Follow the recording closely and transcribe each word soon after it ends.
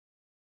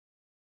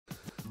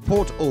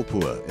Port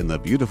Opua in the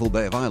beautiful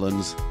Bay of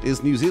Islands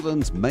is New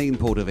Zealand's main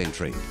port of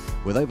entry,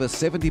 with over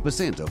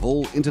 70% of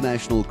all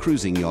international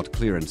cruising yacht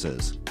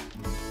clearances.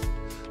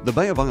 The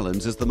Bay of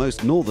Islands is the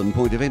most northern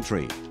point of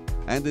entry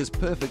and is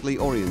perfectly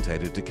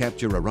orientated to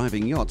capture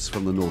arriving yachts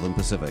from the Northern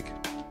Pacific.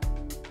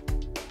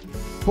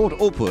 Port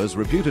Opua is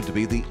reputed to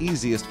be the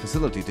easiest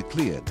facility to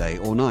clear day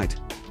or night.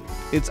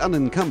 It's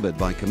unencumbered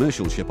by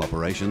commercial ship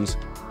operations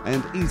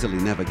and easily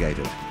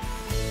navigated.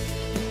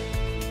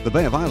 The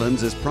Bay of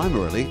Islands is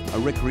primarily a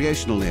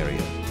recreational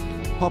area,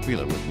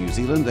 popular with New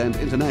Zealand and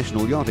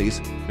international yachties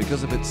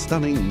because of its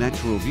stunning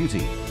natural beauty,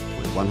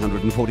 with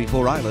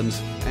 144 islands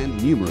and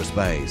numerous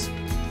bays.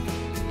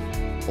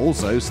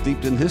 Also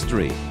steeped in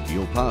history,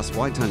 you'll pass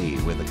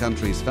Waitangi, where the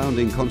country's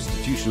founding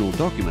constitutional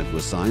document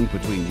was signed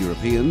between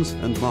Europeans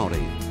and Māori.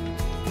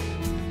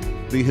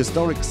 The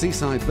historic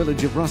seaside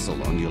village of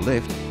Russell on your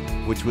left,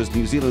 which was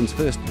New Zealand's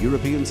first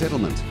European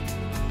settlement.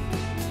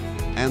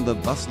 And the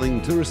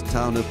bustling tourist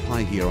town of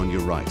Paihia on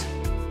your right,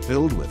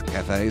 filled with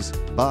cafes,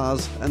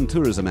 bars and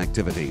tourism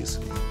activities.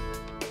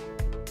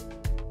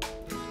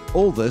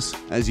 All this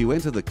as you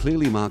enter the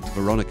clearly marked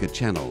Veronica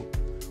Channel,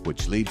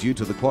 which leads you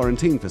to the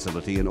quarantine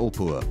facility in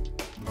Opua.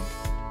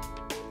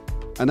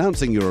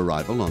 Announcing your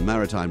arrival on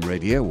Maritime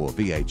Radio or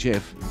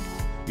VHF,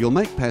 you'll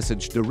make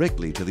passage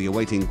directly to the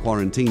awaiting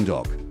quarantine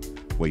dock,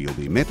 where you'll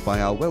be met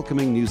by our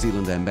welcoming New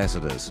Zealand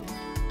ambassadors.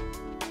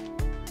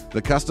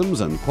 The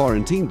customs and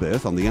quarantine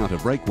berth on the outer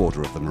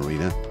breakwater of the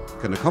marina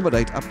can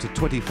accommodate up to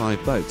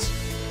 25 boats,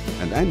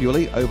 and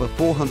annually over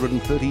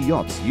 430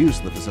 yachts use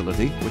the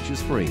facility, which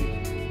is free.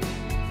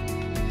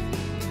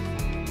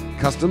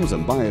 Customs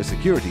and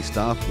biosecurity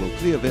staff will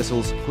clear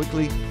vessels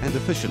quickly and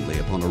efficiently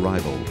upon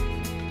arrival.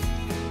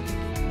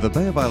 The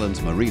Bay of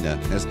Islands Marina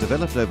has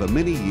developed over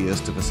many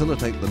years to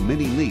facilitate the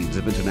many needs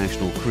of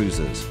international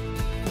cruisers.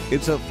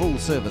 It's a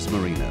full-service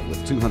marina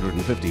with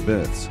 250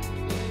 berths.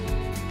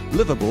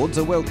 Liveaboards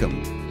are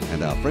welcome,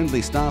 and our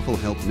friendly staff will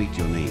help meet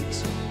your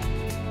needs.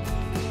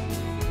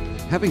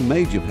 Having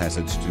made your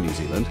passage to New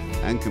Zealand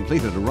and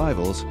completed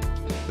arrivals,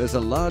 there's a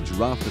large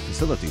raft of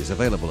facilities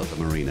available at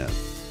the marina.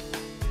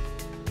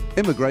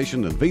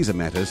 Immigration and visa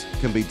matters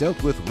can be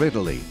dealt with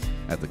readily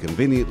at the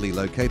conveniently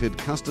located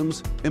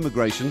Customs,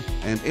 Immigration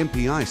and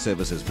MPI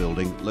Services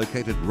building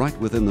located right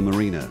within the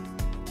marina.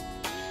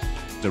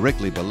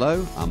 Directly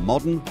below are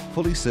modern,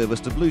 fully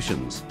serviced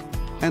ablutions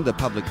and a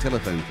public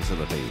telephone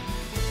facility.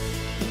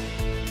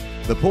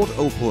 The Port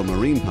Opua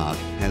Marine Park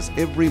has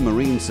every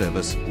marine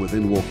service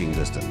within walking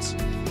distance.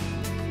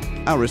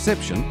 Our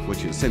reception,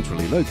 which is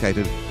centrally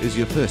located, is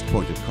your first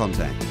point of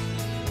contact.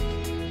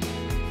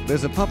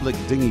 There's a public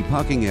dinghy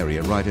parking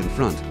area right in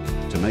front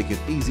to make it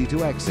easy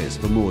to access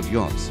for moored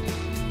yachts.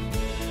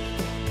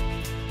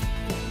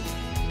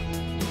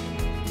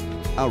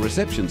 Our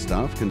reception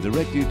staff can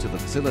direct you to the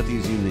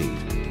facilities you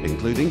need,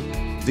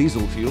 including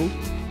diesel fuel,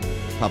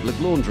 public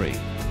laundry,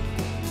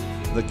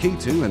 the key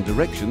to and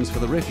directions for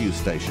the refuse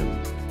station,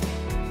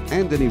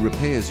 and any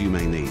repairs you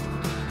may need,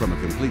 from a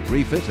complete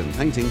refit and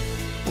painting,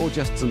 or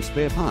just some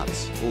spare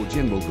parts or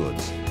general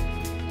goods.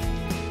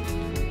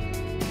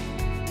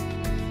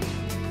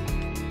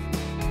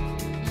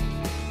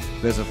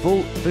 There's a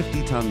full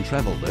 50-ton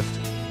travel lift,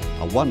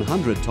 a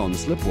 100-ton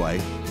slipway,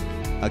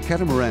 a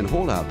catamaran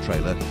haul-out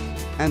trailer,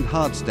 and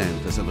hardstand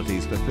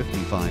facilities for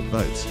 55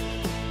 boats.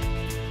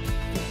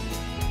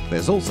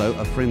 There's also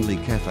a friendly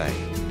cafe.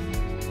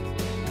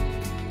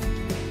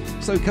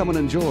 So come and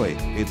enjoy,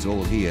 it's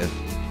all here.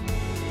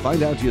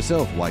 Find out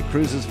yourself why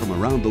cruisers from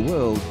around the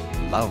world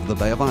love the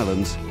Bay of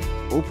Islands,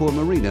 Opua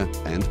Marina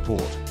and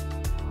Port.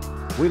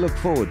 We look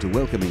forward to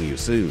welcoming you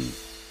soon.